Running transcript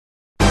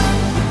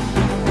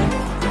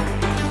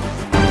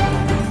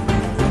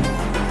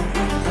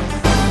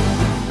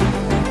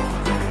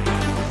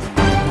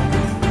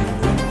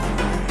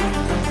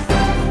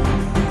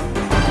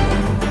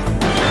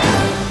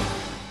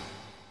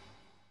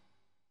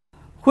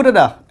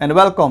Goedendag en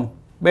welkom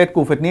bij het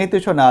COVID-19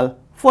 Journaal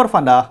voor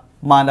vandaag,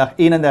 maandag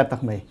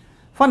 31 mei.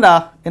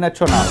 Vandaag in het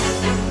journaal.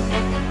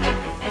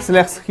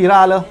 Slechts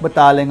girale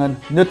betalingen,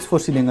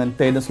 nutsvoorzieningen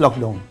tijdens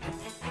lockdown.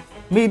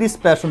 Medisch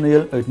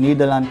personeel uit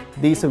Nederland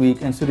deze week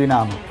in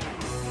Suriname.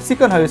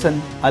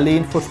 Ziekenhuizen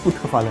alleen voor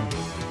spoedgevallen.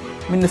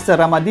 Minister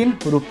Ramadin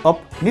roept op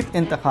niet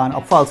in te gaan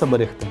op valse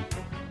berichten.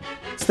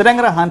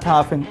 Strengere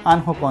handhaving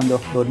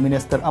aangekondigd door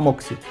minister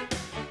Amoxie.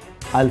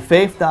 Al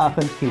 5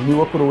 dagen geen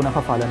nieuwe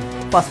coronagevallen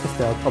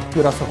vastgesteld op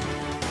Curaçao.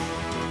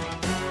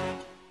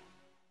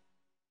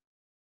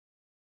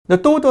 De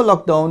total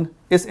lockdown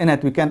is in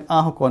het weekend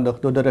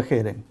aangekondigd door de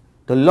regering.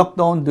 De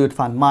lockdown duurt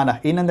van maandag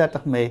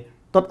 31 mei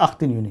tot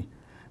 18 juni.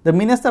 De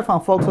minister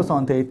van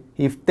Volksgezondheid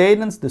heeft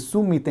tijdens de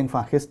Zoom-meeting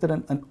van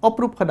gisteren een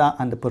oproep gedaan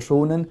aan de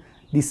personen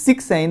die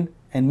ziek zijn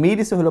en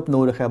medische hulp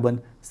nodig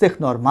hebben zich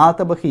normaal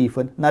te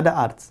begeven naar de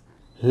arts.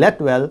 Let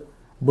wel,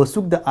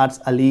 bezoek de arts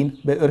alleen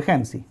bij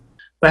urgentie.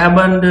 We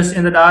hebben dus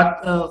inderdaad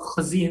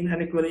gezien, en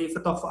ik wil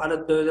even toch voor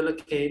alle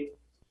duidelijkheid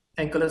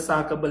enkele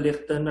zaken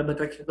belichten met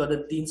betrekking tot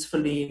de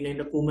dienstverlening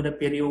de komende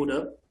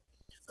periode.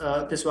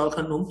 Het is wel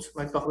genoemd,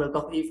 maar ik wil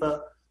toch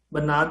even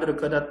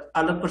benadrukken dat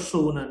alle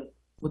personen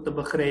moeten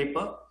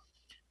begrijpen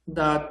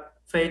dat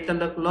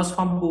feitelijk los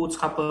van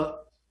boodschappen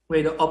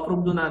wij de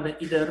oproep doen aan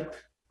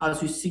ieder: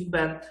 als u ziek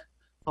bent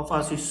of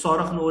als u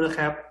zorg nodig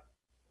hebt,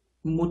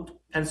 moet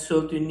en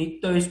zult u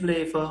niet thuis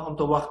blijven om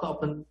te wachten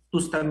op een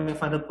toestemming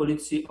van de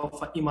politie of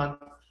van iemand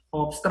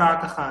om op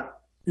straat te gaan.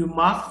 U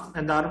mag,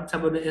 en daarom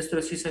hebben we de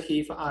instructies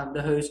gegeven aan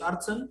de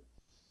huisartsen,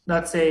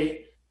 dat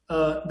zij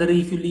de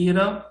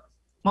reguliere,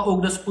 maar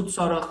ook de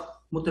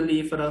spoedzorg moeten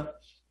leveren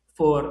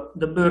voor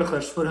de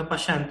burgers, voor hun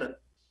patiënten.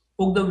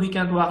 Ook de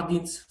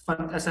weekendwachtdienst van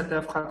het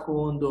SZF gaat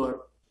gewoon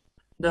door.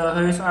 De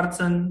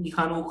huisartsen die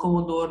gaan ook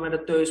gewoon door met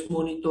de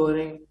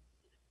thuismonitoring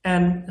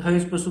en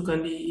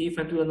huisbezoeken die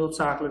eventueel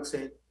noodzakelijk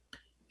zijn.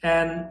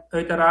 En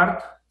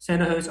uiteraard zijn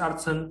de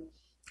huisartsen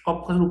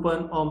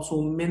opgeroepen om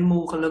zo min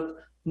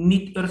mogelijk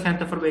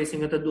niet-urgente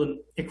verwijzingen te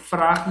doen. Ik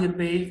vraag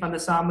hierbij van de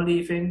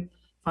samenleving,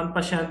 van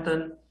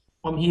patiënten,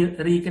 om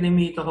hier rekening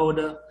mee te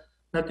houden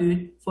dat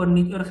u voor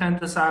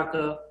niet-urgente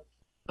zaken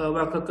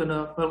welke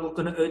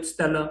kunnen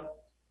uitstellen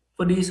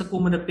voor deze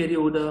komende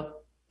periode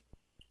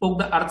ook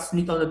de arts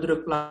niet onder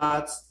druk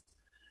plaatst.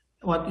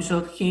 Want u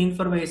zult geen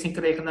verwijzing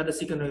krijgen naar de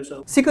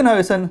ziekenhuizen.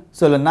 Ziekenhuizen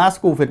zullen naast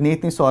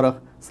COVID-19-zorg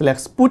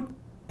slechts spoed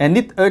en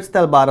niet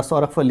uitstelbare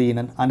zorg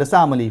verlenen aan de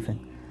samenleving.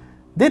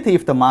 Dit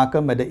heeft te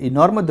maken met de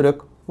enorme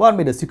druk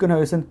waarmee de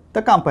ziekenhuizen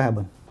te kampen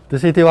hebben. De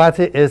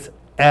situatie is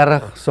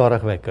erg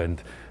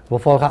zorgwekkend. We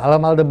volgen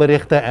allemaal de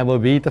berichten en we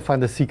weten van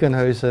de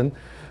ziekenhuizen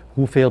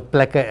hoeveel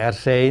plekken er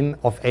zijn,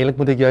 of eigenlijk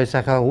moet ik juist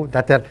zeggen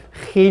dat er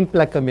geen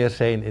plekken meer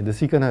zijn in de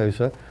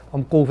ziekenhuizen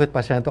om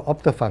COVID-patiënten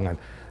op te vangen.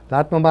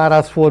 Laat me maar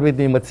als voorbeeld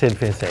nemen het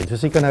Sint-Vincentius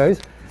ziekenhuis.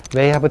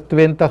 Wij hebben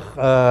 20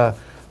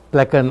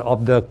 plekken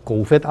op de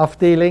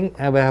COVID-afdeling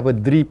en we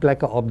hebben 3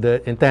 plekken op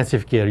de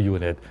intensive care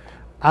unit.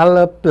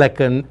 Alle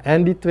plekken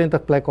en die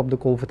 20 plekken op de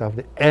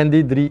COVID-afdeling en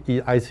die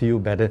 3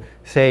 ICU-bedden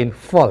zijn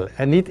vol.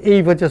 En niet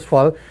eventjes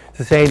vol,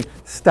 ze zijn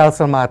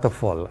stelselmatig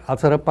vol.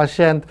 Als er een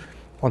patiënt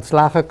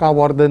ontslagen kan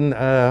worden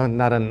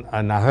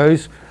naar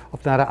huis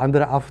of naar een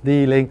andere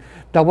afdeling,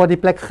 dan wordt die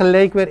plek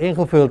gelijk weer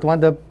ingevuld.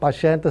 Want de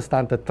patiënten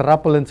staan te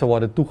trappelen, ze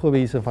worden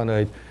toegewezen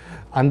vanuit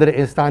andere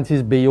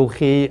instanties,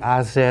 BOG,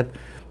 AZ,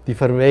 die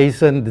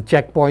verwijzen, de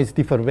checkpoints,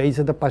 die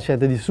verwijzen de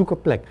patiënten, die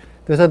zoeken plek.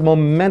 Dus op het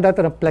moment dat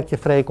er een plekje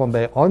vrijkomt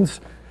bij ons,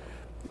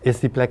 is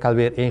die plek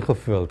alweer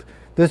ingevuld.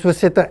 Dus we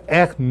zitten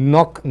echt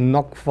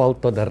knock-vol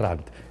tot de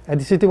rand. En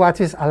die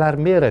situatie is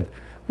alarmerend,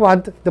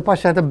 want de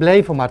patiënten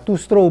blijven maar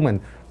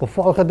toestromen. We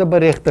volgen de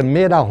berichten,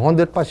 meer dan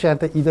 100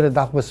 patiënten iedere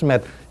dag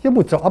besmet. Je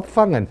moet ze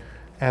opvangen.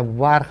 En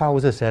waar gaan we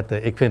ze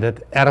zetten? Ik vind het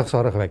erg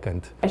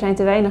zorgwekkend. Er zijn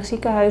te weinig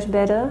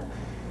ziekenhuisbedden.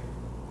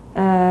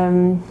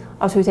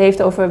 Als u het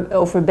heeft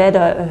over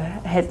bedden,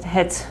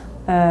 het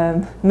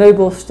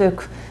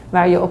meubelstuk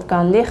waar je op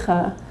kan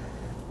liggen,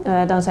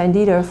 dan zijn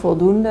die er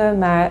voldoende.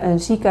 Maar een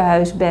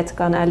ziekenhuisbed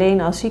kan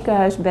alleen als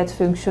ziekenhuisbed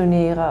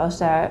functioneren als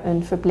daar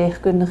een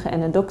verpleegkundige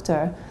en een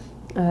dokter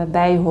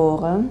bij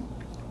horen.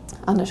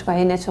 Anders kan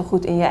je net zo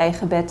goed in je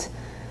eigen bed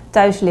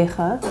thuis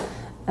liggen.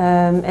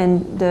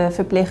 En de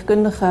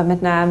verpleegkundigen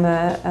met name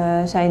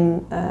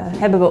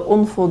hebben we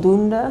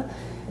onvoldoende.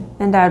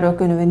 En daardoor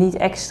kunnen we niet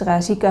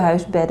extra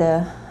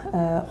ziekenhuisbedden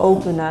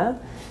openen.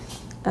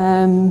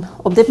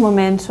 Op dit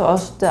moment,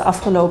 zoals de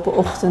afgelopen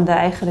ochtenden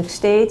eigenlijk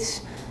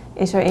steeds,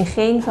 is er in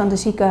geen van de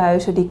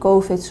ziekenhuizen die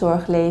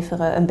COVID-zorg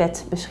leveren een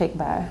bed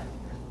beschikbaar.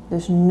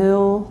 Dus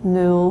 0,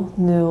 0,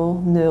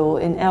 0, 0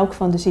 in elk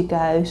van de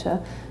ziekenhuizen.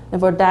 Er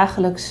wordt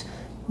dagelijks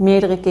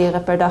meerdere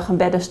keren per dag een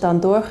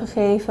beddenstand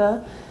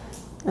doorgegeven.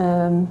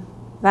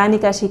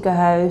 Wanica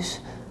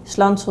ziekenhuis,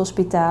 Slans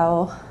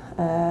Hospitaal,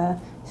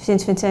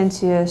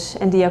 Sint-Vincentius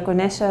en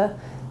Diakonessen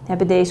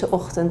hebben deze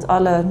ochtend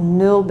alle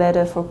 0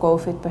 bedden voor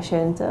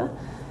COVID-patiënten.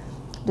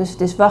 Dus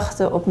het is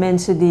wachten op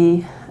mensen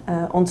die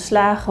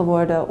ontslagen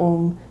worden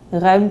om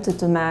ruimte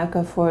te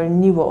maken voor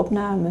nieuwe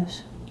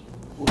opnames.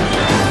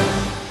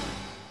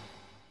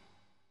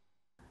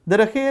 De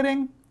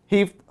regering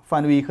heeft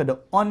vanwege de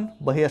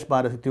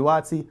onbeheersbare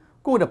situatie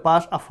code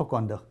paars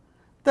afgekondigd,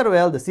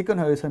 terwijl de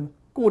ziekenhuizen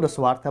code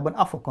zwart hebben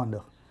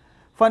afgekondigd.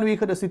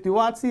 Vanwege de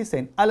situatie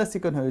zijn alle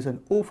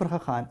ziekenhuizen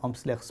overgegaan om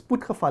slechts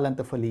spoedgevallen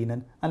te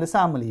verlenen aan de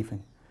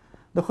samenleving.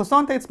 De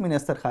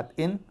gezondheidsminister gaat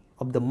in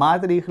op de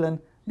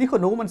maatregelen die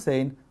genomen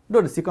zijn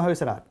door de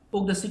ziekenhuisraad.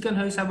 Ook de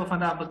ziekenhuizen hebben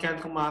vandaag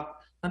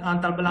bekendgemaakt een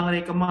aantal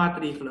belangrijke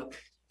maatregelen.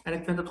 En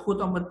ik vind het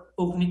goed om het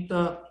ook niet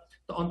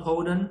te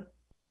onthouden.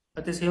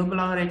 Het is heel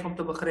belangrijk om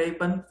te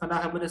begrijpen.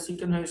 Vandaag hebben de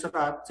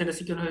ziekenhuisraad, zijn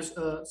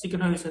de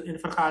ziekenhuizen in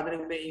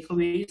vergadering bijeen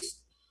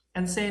geweest.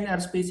 En zijn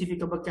er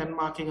specifieke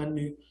bekendmakingen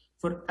nu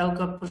voor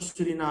elke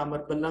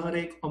Surinamer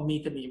belangrijk om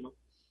mee te nemen.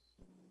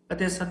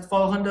 Het is het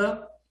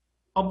volgende.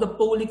 Op de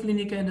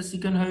polyklinieken en de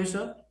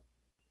ziekenhuizen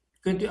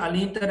kunt u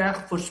alleen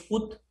terecht voor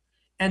spoed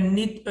en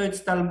niet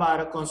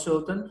uitstelbare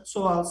consulten,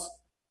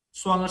 zoals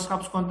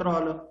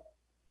zwangerschapscontrole,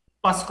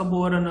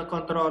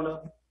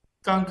 pasgeborenencontrole,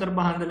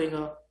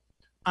 kankerbehandelingen,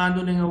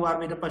 aandoeningen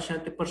waarmee de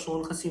patiënt in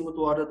persoon gezien moet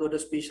worden door de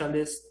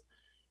specialist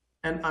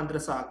en andere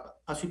zaken.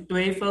 Als u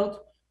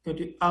twijfelt, kunt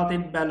u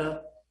altijd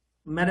bellen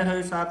met de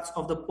huisarts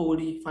of de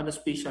poli van de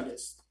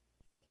specialist.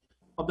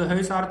 Op de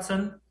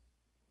huisartsen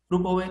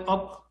roepen wij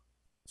op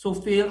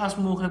zoveel als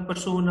mogelijk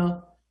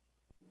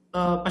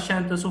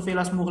patiënten zoveel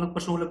als mogelijk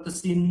persoonlijk te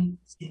zien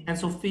en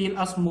zoveel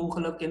als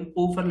mogelijk in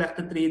overleg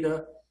te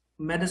treden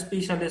met de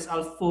specialist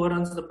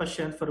alvorens de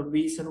patiënt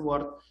verwezen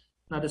wordt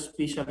naar de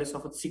specialist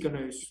of het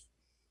ziekenhuis.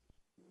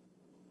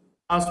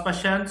 Als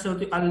patiënt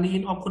zult u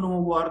alleen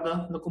opgenomen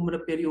worden de komende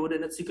periode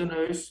in het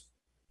ziekenhuis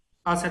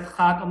als het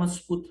gaat om een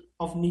spoed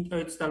of niet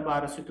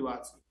uitstelbare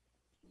situatie.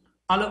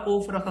 Alle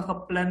overige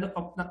geplande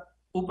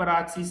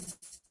operaties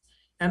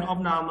en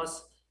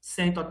opnames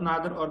zijn tot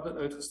nader orde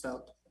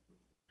uitgesteld.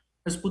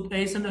 De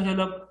spoedeisende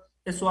hulp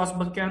is zoals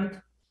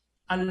bekend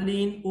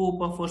alleen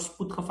open voor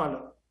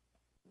spoedgevallen.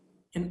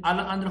 In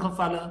alle andere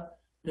gevallen,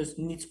 dus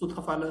niet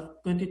spoedgevallen,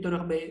 kunt u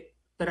terecht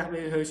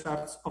bij uw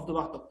huisarts of de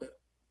wachtdokter.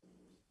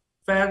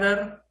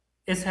 Verder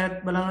is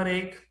het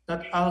belangrijk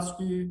dat als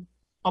u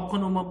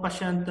opgenomen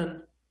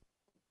patiënten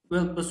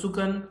wilt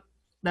bezoeken,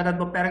 dat het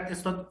beperkt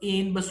is tot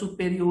 1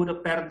 bezoekperiode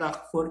per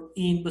dag voor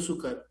 1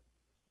 bezoeker.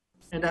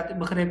 En dat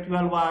begrijpt u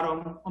wel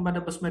waarom, omdat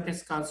de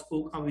besmettingskans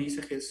ook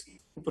aanwezig is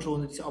voor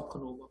personen die zijn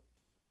opgenomen.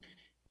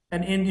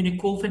 En indien u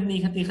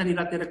COVID-19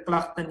 gerelateerde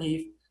klachten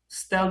heeft,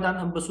 stel dan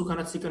een bezoek aan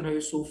het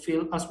ziekenhuis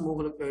zoveel als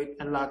mogelijk uit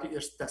en laat u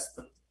eerst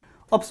testen.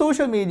 Op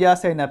social media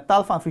zijn er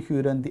tal van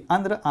figuren die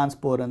anderen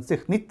aansporen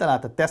zich niet te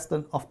laten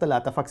testen of te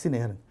laten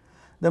vaccineren.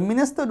 De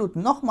minister doet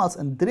nogmaals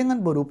een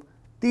dringend beroep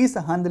deze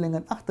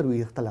handelingen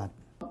achterwege te laten.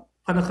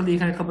 Van de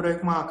gelegenheid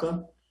gebruik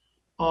maken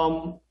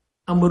om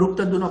een beroep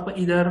te doen op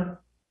ieder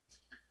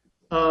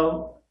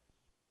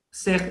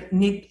zich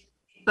niet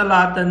te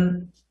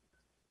laten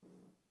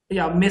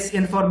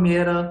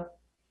misinformeren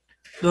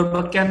door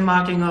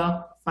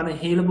bekendmakingen van een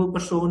heleboel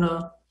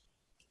personen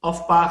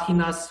of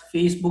pagina's,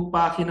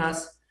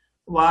 Facebookpagina's,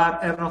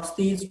 waar er nog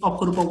steeds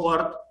opgeroepen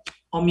wordt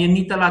om je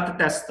niet te laten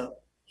testen.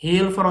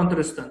 Heel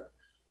verontrustend.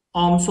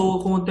 Om zo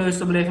gewoon thuis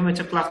te blijven met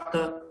je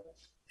klachten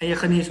en je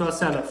geneest wel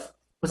zelf.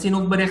 We zien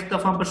ook berichten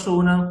van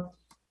personen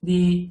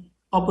die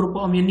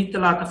oproepen om je niet te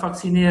laten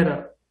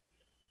vaccineren.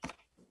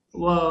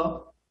 We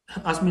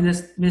als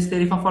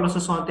ministerie van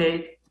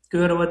Volksgezondheid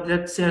keuren we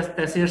dit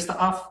ten eerste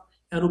af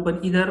en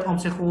roepen ieder om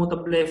zich gewoon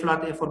te blijven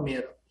laten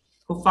informeren.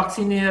 Voor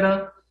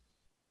vaccineren,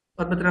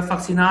 wat betreft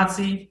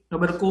vaccinatie, we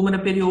hebben de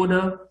komende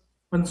periode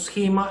een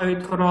schema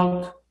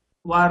uitgerold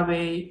waar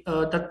wij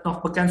dat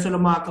nog bekend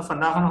zullen maken,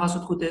 vandaag nog als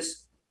het goed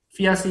is,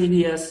 via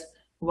CDS,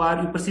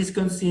 waar u precies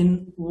kunt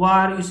zien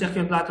waar u zich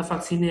kunt laten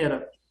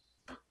vaccineren.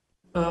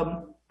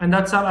 En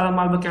dat zal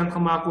allemaal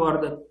bekendgemaakt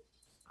worden.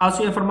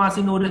 Als u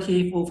informatie nodig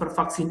heeft over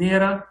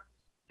vaccineren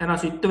en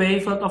als u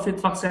twijfelt of u het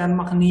vaccin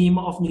mag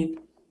nemen of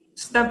niet,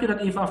 stemt u dat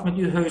even af met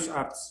uw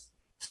huisarts.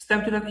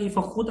 Stemt u dat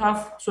even goed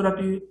af, zodat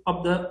u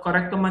op de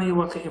correcte manier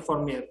wordt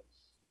geïnformeerd.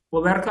 We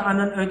werken aan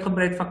een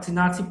uitgebreid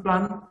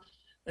vaccinatieplan.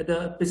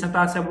 De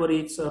presentatie hebben we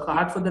reeds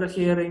gehad voor de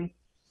regering.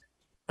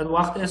 Het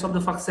wachten is op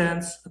de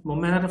vaccins. Het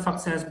moment dat de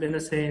vaccins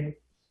binnen zijn,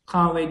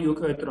 gaan wij die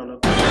ook uitrollen.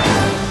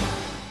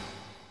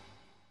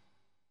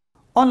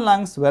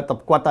 Onlangs werd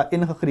op Quetta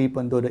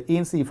ingegrepen door de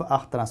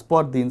 178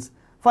 transportdienst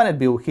van het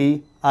BOG,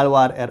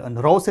 alwaar er een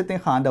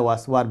rouwzitting gaande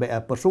was waarbij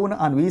er personen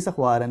aanwezig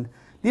waren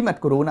die met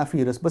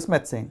coronavirus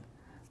besmet zijn.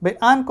 Bij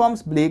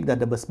aankomst bleek dat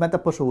de besmette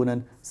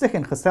personen zich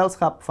in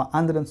gezelschap van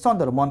anderen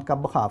zonder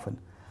mondkap begaven.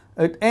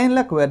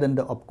 Uiteindelijk werden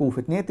de op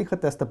COVID-19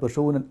 geteste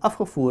personen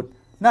afgevoerd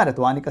naar het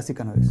Wanica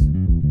ziekenhuis.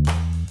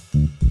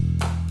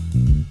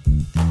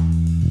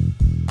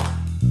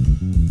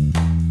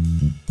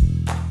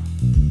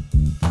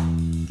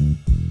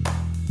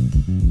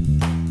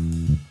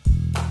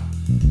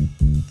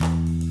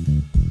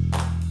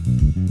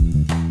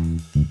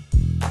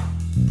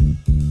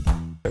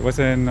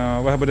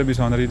 We hebben de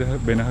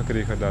bijzonderheden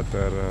binnengekregen dat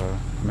er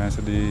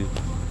mensen die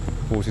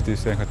positief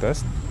zijn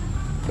getest,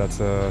 dat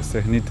ze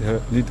zich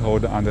niet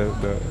houden aan de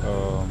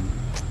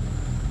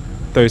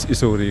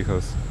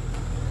thuis-ISO-regels.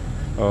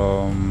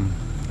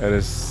 er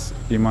is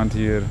iemand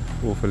hier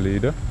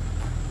overleden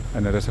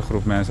en er is een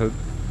groep mensen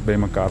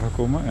bij elkaar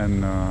gekomen en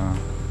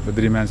de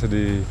 3 mensen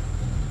die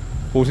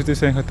positief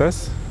zijn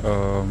getest,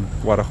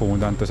 waren gewoon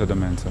dan tussen de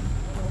mensen.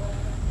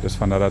 Dus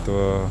vandaar dat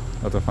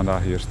we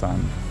vandaag hier staan.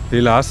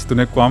 Helaas, toen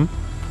ik kwam,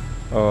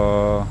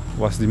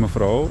 was die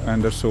mevrouw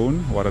en haar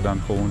zoon waren dan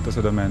gewoon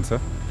tussen de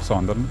mensen,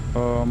 zonder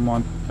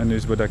mond- en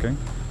neusbedekking.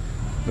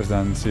 Dus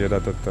dan zie je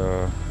dat het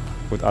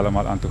goed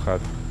allemaal aan toe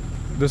gaat.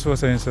 Dus we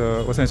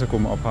zijn ze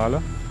komen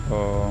ophalen.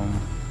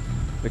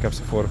 Ik heb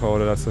ze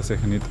voorgehouden dat ze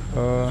zich niet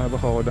hebben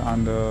gehouden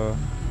aan de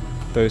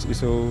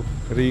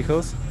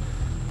thuis-iso-regels.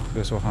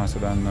 Dus we gaan ze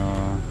dan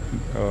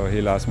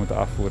helaas moeten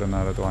afvoeren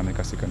naar het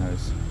Waneka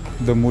ziekenhuis.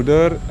 De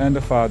moeder en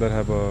de vader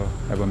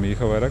hebben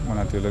meegewerkt, maar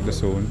natuurlijk de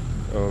zoon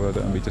wilde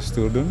een beetje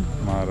stoer doen.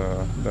 Maar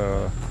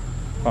de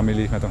familie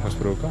heeft met hem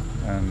gesproken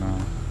en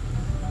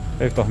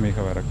heeft toch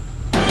meegewerkt.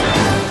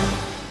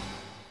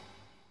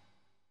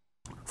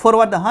 Voor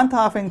wat de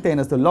handhaving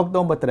tijdens de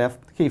lockdown betreft,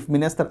 geeft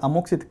minister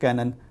Amoxie te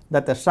kennen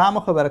dat er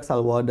samengewerkt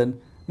zal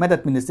worden met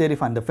het ministerie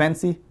van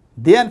Defensie,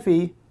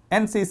 DNV,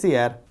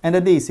 NCCR en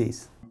de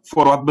DC's.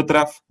 Voor wat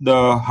betreft de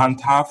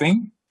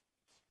handhaving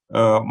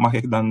mag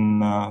ik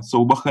dan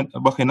zo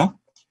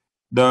beginnen.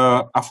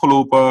 De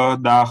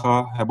afgelopen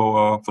dagen hebben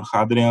we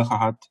vergaderingen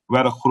gehad,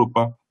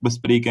 werkgroepen,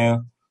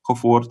 besprekingen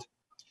gevoerd.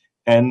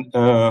 En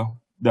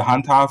de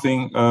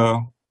handhaving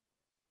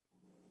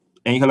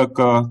eigenlijk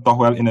toch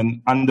wel in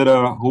een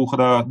andere,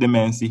 hogere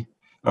dimensie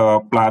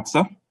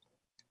plaatsen.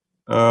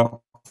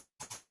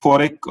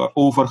 Voor ik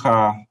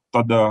overga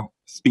tot de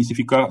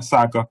specifieke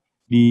zaken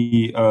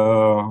die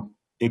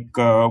ik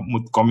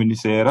moet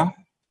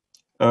communiceren,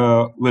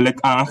 wil ik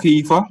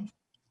aangeven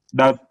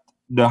dat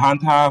de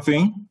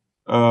handhaving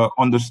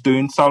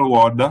ondersteund zal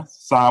worden,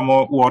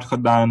 samen wordt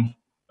gedaan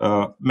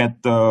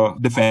met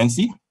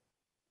Defensie.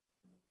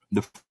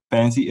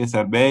 Defensie is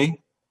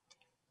erbij,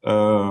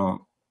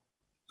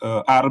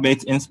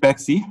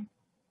 arbeidsinspectie,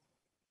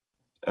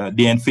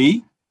 DNV,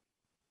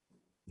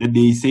 de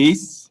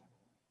DC's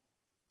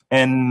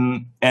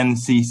en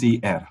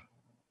NCCR.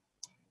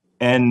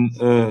 En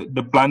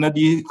de plannen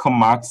die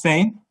gemaakt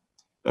zijn,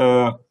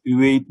 u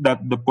weet dat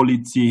de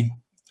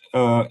politie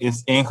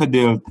is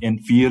ingedeeld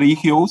in 4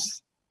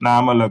 regio's,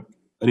 namelijk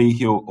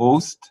regio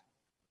Oost,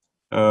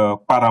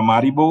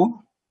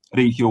 Paramaribo,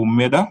 regio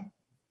Midden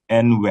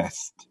en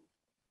West.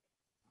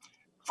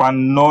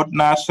 Van Noord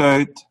naar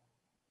Zuid,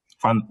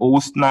 van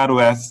Oost naar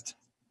West,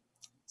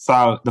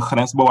 zal de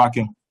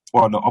grensbewaking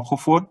worden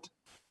opgevoerd.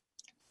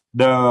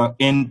 De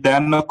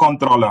interne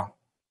controle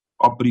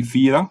op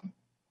rivieren,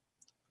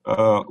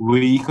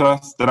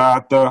 wegen,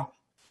 straten,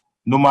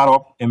 noem maar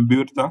op, in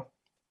buurten.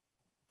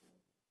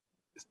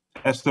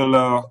 Er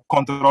zullen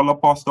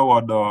controleposten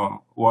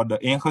worden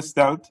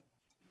ingesteld.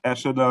 Er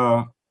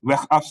zullen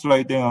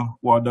wegafsluitingen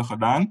worden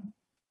gedaan.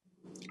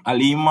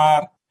 Alleen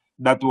maar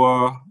dat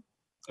we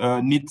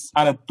niets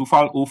aan het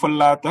toeval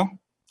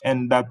overlaten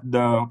en dat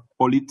de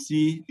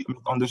politie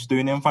met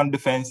ondersteuning van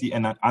Defensie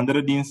en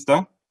andere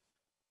diensten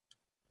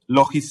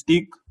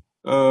logistiek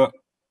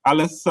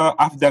alles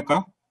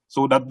afdekken,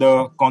 zodat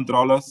de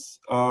controles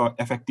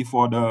effectief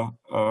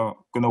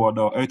kunnen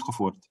worden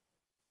uitgevoerd.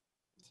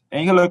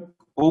 Eigenlijk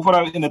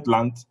overal in het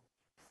land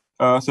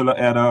zullen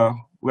er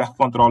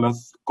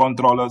wegcontroles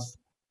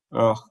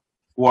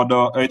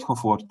worden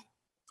uitgevoerd.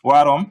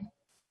 Waarom?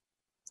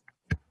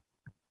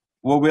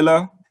 We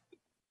willen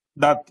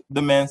dat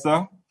de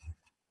mensen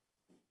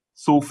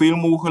zoveel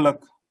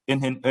mogelijk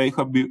in hun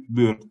eigen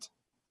buurt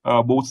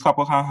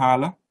boodschappen gaan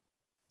halen.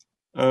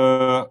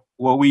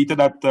 We weten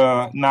dat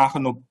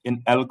nagenoeg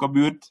in elke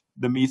buurt,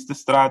 de meeste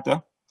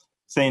straten,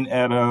 zijn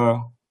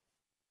er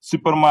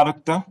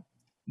supermarkten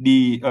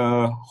die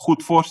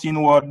goed voorzien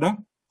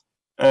worden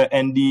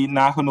en die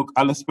nagenoeg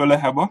alle spullen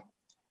hebben.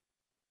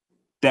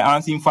 Ten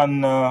aanzien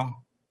van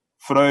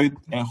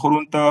fruit en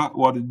groenten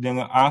worden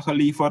dingen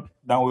aangeleverd,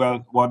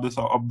 dan worden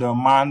ze op de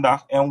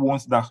maandag en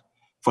woensdag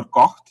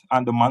verkocht,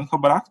 aan de man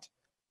gebracht.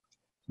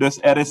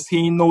 Dus er is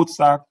geen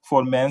noodzaak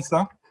voor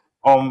mensen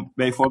om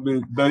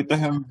bijvoorbeeld buiten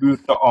hun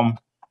buurten om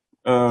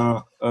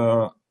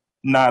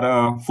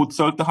naar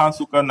voedsel te gaan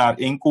zoeken, naar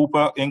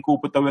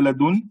inkopen te willen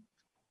doen.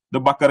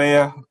 De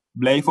bakkerijen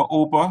blijven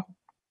open.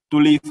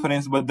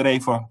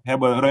 Toeleveringsbedrijven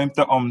hebben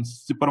ruimte om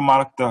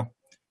supermarkten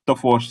te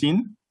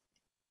voorzien.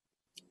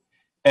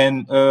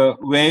 En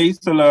wij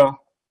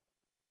zullen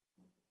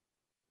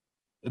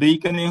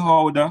rekening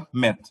houden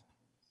met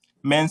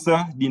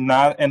mensen die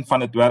naar en van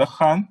het werk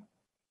gaan,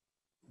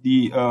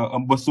 die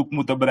een bezoek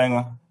moeten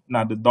brengen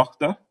naar de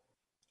dokter.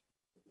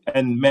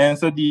 En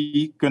mensen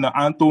die kunnen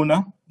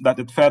aantonen dat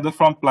het verder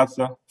van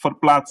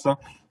verplaatsen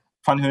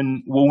van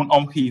hun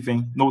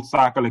woonomgeving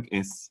noodzakelijk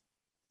is.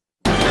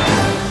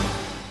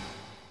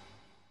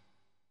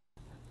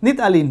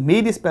 Niet alleen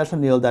medisch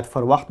personeel dat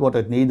verwacht wordt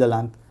uit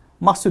Nederland,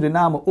 mag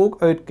Suriname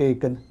ook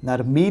uitkijken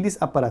naar medisch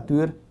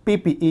apparatuur,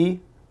 PPE,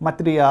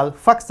 materiaal,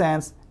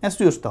 vaccins en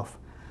zuurstof.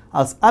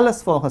 Als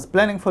alles volgens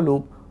planning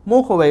verloopt,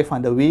 mogen wij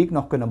van de week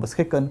nog kunnen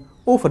beschikken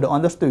over de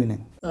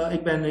ondersteuning.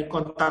 Ik ben in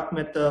contact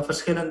met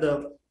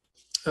verschillende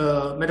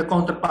met de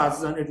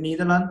counterparts dan uit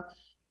Nederland.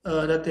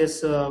 Dat is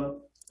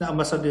de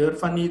ambassadeur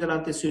van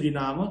Nederland in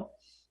Suriname,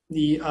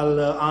 die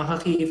al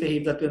aangegeven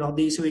heeft dat we nog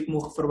deze week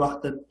mogen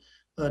verwachten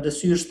de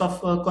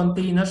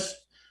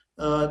zuurstofcontainers.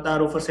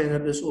 Daarover zijn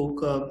er dus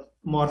ook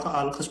morgen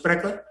al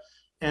gesprekken.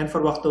 En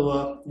verwachten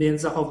we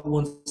dinsdag of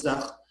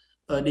woensdag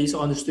deze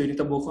ondersteuning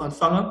te mogen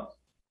ontvangen.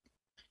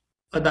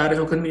 Daar is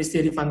ook het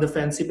ministerie van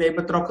Defensie bij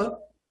betrokken.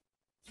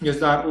 Dus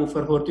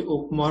daarover hoort u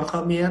ook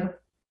morgen meer.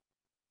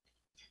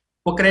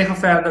 We krijgen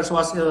verder,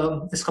 zoals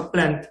is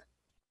gepland,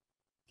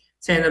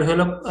 zijn er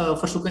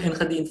hulpverzoeken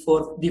ingediend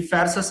voor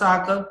diverse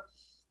zaken.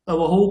 We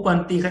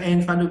hopen tegen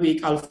eind van de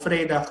week, al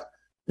vrijdag,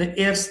 het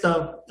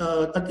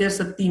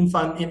eerste team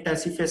van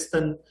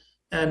intensivisten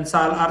en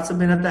zaalartsen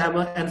binnen te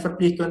hebben en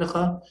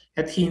verpleegkundigen.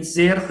 Hetgeen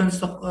zeer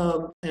gunstig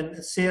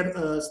en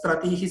zeer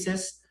strategisch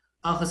is,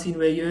 aangezien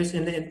wij juist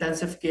in de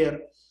intensive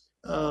care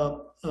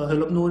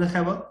hulp nodig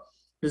hebben.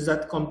 Dus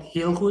dat komt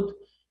heel goed.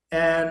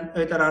 En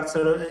uiteraard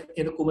zullen er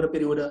in de komende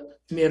periode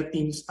meer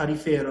teams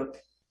arriveren.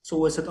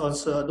 Zo is het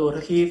ons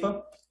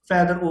doorgegeven.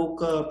 Verder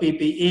ook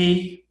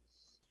PPE,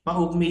 maar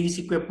ook medisch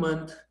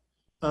equipment,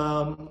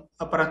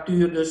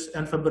 apparatuur dus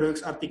en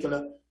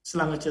verbruiksartikelen,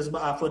 slangetjes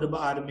voor de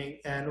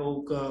beademing en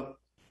ook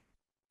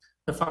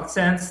de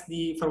vaccins,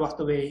 die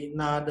verwachten wij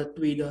na de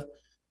tweede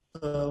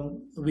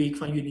week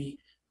van juni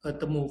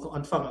te mogen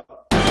ontvangen.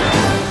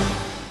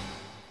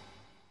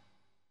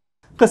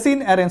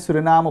 Gezien er in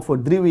Suriname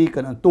voor 3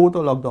 weken een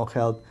total lockdown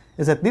geldt,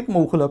 is het niet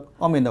mogelijk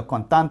om in de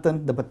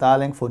contanten de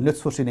betaling voor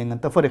nutsvoorzieningen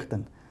te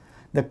verrichten.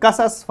 De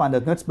kassas van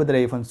de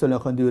nutsbedrijven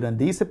zullen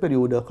gedurende deze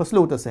periode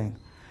gesloten zijn.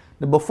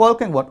 De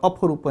bevolking wordt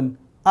opgeroepen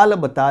alle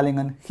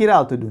betalingen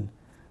giraal te doen.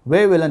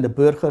 Wij willen de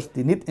burgers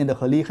die niet in de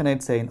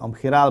gelegenheid zijn om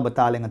giraal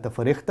betalingen te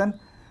verrichten,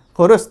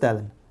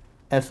 geruststellen.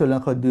 Er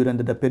zullen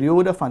gedurende de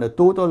periode van de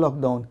total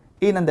lockdown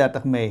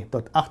 31 mei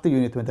tot 8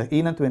 juni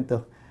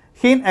 2021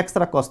 geen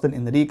extra kosten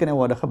in rekening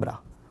worden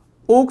gebracht.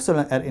 Ook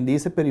zullen er in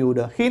deze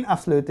periode geen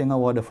afsluitingen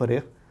worden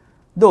verricht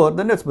door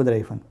de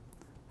nutsbedrijven.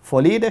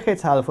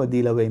 Volledigheidshalve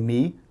delen wij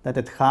mee dat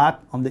het gaat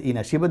om de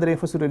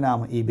Energiebedrijven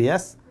Suriname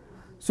 (EBS),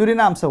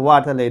 Surinaamse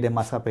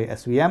Waterleidingmaatschappij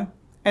 (SWM)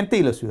 en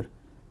Telesuur.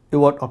 U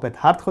wordt op het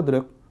hart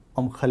gedrukt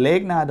om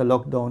gelijk na de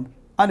lockdown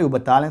aan uw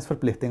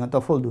betalingsverplichtingen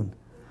te voldoen.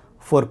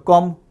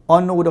 Voorkom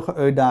onnodige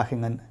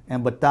uitdagingen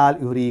en betaal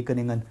uw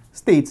rekeningen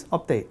steeds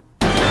op tijd.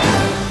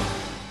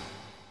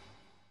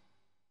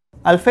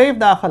 Al 5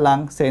 dagen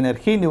lang zijn er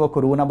geen nieuwe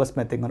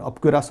coronabesmettingen op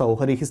Curaçao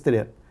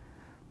geregistreerd.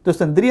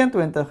 Tussen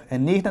 23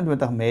 en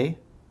 29 mei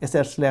is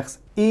er slechts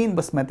 1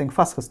 besmetting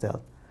vastgesteld.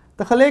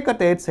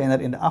 Tegelijkertijd zijn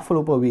er in de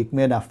afgelopen week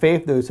meer dan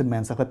 5000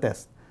 mensen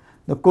getest.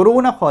 De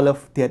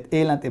coronagolf die het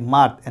eiland in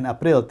maart en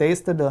april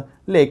teisterde,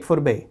 lijkt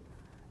voorbij.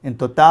 In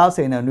totaal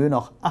zijn er nu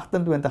nog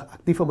 28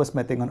 actieve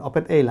besmettingen op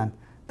het eiland,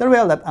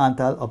 terwijl dat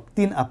aantal op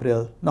 10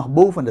 april nog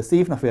boven de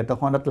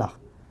 4700 lag.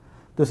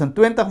 Tussen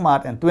 20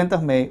 maart en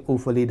 20 mei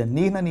overleden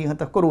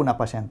 99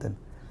 coronapatiënten.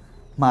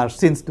 Maar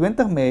sinds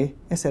 20 mei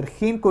is er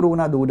geen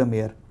coronadoden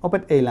meer op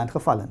het eiland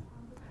gevallen.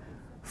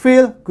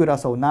 Veel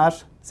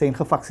Curaçaonaars zijn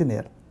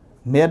gevaccineerd.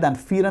 Meer dan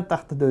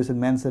 84.000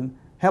 mensen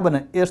hebben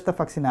een eerste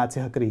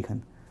vaccinatie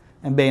gekregen.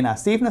 En bijna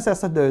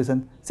 67.000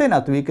 zijn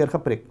al 2 keer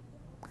geprikt.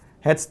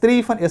 Het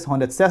streven is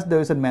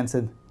 106.000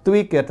 mensen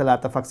 2 keer te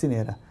laten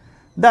vaccineren.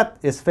 Dat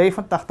is 85%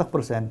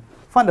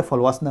 van de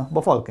volwassen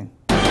bevolking.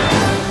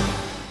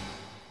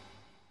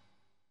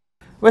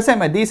 We zijn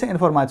met deze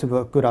informatie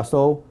voor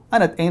Curaçao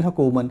aan het eind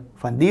gekomen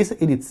van deze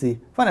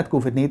editie van het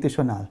COVID-19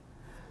 Journaal.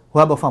 We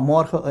hebben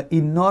vanmorgen een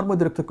enorme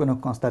drukte kunnen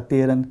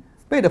constateren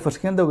bij de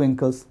verschillende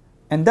winkels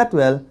en dat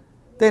wel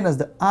tijdens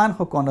de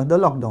aangekondigde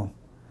lockdown.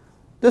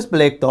 Dus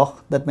blijkt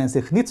toch dat men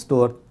zich niet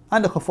stoort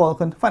aan de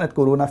gevolgen van het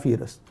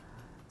coronavirus.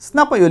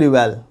 Snappen jullie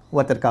wel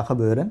wat er kan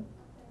gebeuren?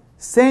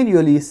 Zijn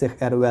jullie zich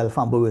er wel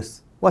van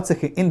bewust wat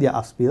zich in India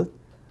afspeelt?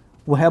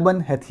 We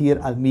hebben het hier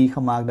al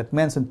meegemaakt dat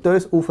mensen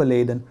thuis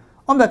overlijden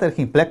omdat er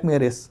geen plek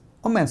meer is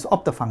om mensen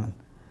op te vangen.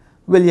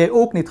 Wil jij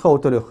ook niet gauw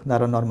terug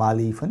naar een normaal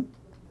leven?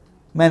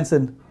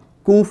 Mensen,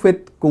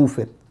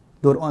 COVID,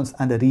 door ons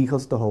aan de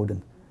regels te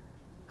houden.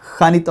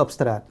 Ga niet op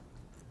straat.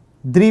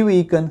 3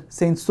 weken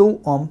zijn zo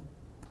om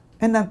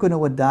en dan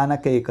kunnen we daarna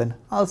kijken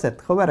als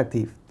het gewerkt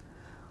heeft.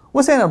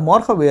 We zijn er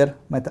morgen weer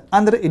met een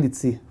andere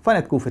editie van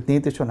het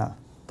COVID-19 Journaal.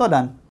 Tot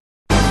dan.